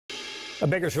A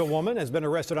Bakersfield woman has been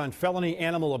arrested on felony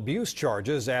animal abuse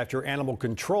charges after animal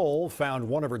control found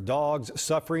one of her dogs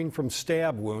suffering from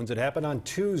stab wounds. It happened on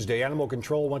Tuesday. Animal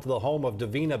control went to the home of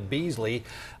Davina Beasley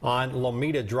on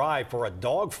Lomita Drive for a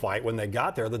dog fight. When they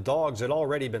got there, the dogs had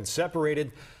already been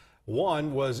separated.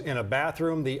 One was in a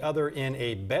bathroom, the other in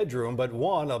a bedroom, but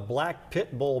one, a black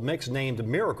pit bull mix named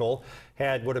Miracle,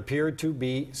 had what appeared to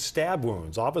be stab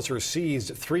wounds. Officers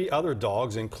seized 3 other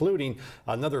dogs, including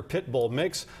another pit bull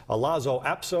mix, a Lhasa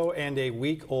Apso, and a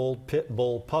week-old pit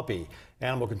bull puppy.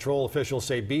 Animal control officials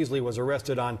say Beasley was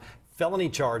arrested on felony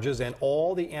charges, and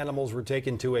all the animals were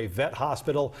taken to a vet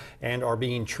hospital and are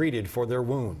being treated for their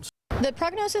wounds. The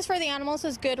prognosis for the animals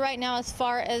is good right now as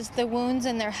far as the wounds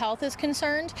and their health is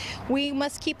concerned. We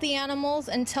must keep the animals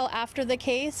until after the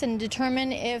case and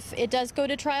determine if it does go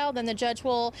to trial. Then the judge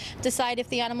will decide if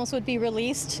the animals would be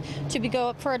released to go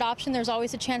up for adoption. There's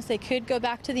always a chance they could go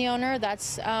back to the owner.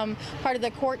 That's part of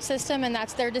the court system, and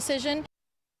that's their decision.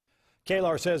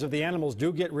 Kalar says if the animals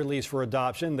do get released for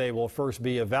adoption, they will first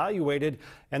be evaluated,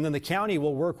 and then the county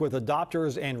will work with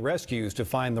adopters and rescues to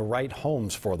find the right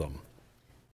homes for them.